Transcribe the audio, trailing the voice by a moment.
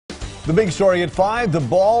The big story at 5, the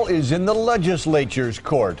ball is in the legislature's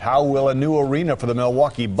court. How will a new arena for the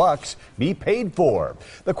Milwaukee Bucks be paid for?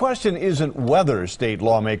 The question isn't whether state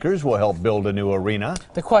lawmakers will help build a new arena.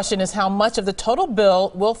 The question is how much of the total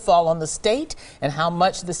bill will fall on the state and how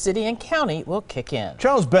much the city and county will kick in.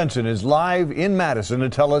 Charles Benson is live in Madison to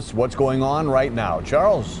tell us what's going on right now.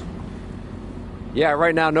 Charles? Yeah,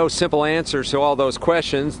 right now, no simple answers to all those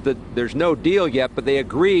questions. There's no deal yet, but they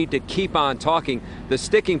agreed to keep on talking. The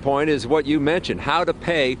sticking point is what you mentioned, how to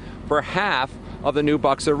pay for half of the new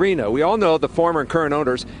Bucks arena. We all know the former and current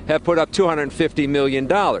owners have put up $250 million.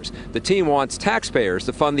 The team wants taxpayers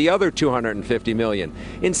to fund the other $250 million.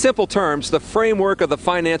 In simple terms, the framework of the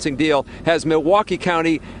financing deal has Milwaukee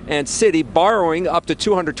County and City borrowing up to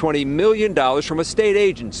 $220 million from a state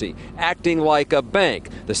agency, acting like a bank.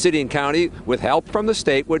 The city and county, with help from the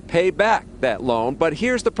state, would pay back that loan. But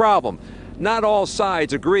here's the problem. Not all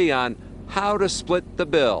sides agree on how to split the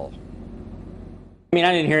bill. I mean,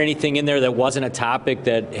 I didn't hear anything in there that wasn't a topic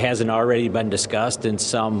that hasn't already been discussed in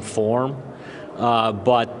some form.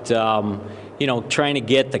 You know, trying to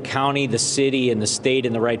get the county, the city, and the state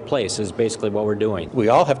in the right place is basically what we're doing. We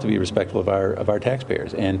all have to be respectful of our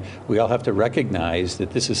taxpayers, and we all have to recognize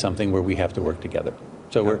that this is something where we have to work together.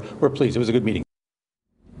 So we're pleased. It was a good meeting.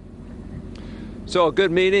 So a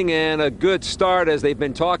good meeting and a good start, as they've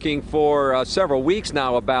been talking for several weeks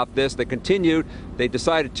now about this. They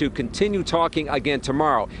decided to continue talking again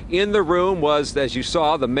tomorrow. In the room was, as you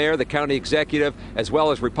saw, the mayor, the county executive, as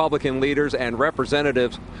well as Republican leaders and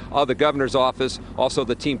representatives of the governor's office, also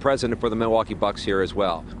the team president for the Milwaukee Bucks here as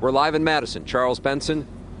well. We're live in Madison. Charles Benson,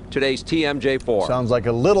 today's TMJ4. Sounds like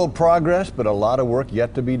a little progress, but a lot of work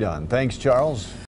yet to be done. Thanks, Charles.